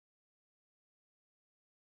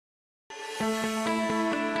I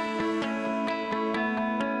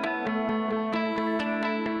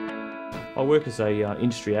work as a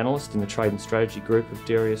industry analyst in the Trade and Strategy Group of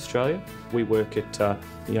Dairy Australia. We work at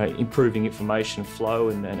improving information flow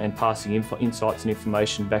and passing insights and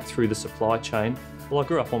information back through the supply chain. Well, I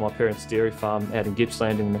grew up on my parents' dairy farm out in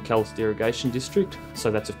Gippsland in the McAllister Irrigation District, so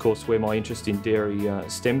that's of course where my interest in dairy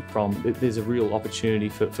stemmed from. There's a real opportunity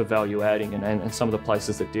for value adding and some of the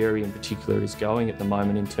places that dairy in particular is going at the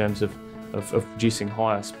moment in terms of producing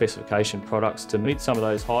higher specification products to meet some of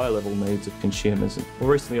those higher level needs of consumers. Well,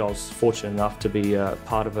 recently I was fortunate enough to be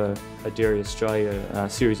part of a Dairy Australia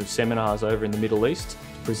series of seminars over in the Middle East to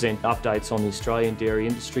present updates on the Australian dairy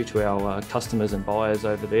industry to our customers and buyers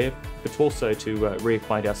over there, but also to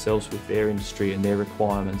reacquaint ourselves with their industry and their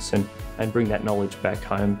requirements and bring that knowledge back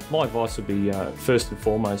home. My advice would be first and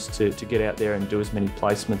foremost to get out there and do as many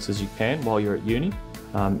placements as you can while you're at uni.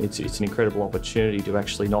 It's an incredible opportunity to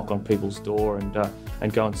actually knock on people's door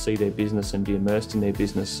and go and see their business and be immersed in their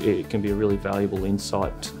business. It can be a really valuable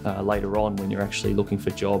insight later on when you're actually looking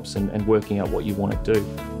for jobs and working out what you want to do.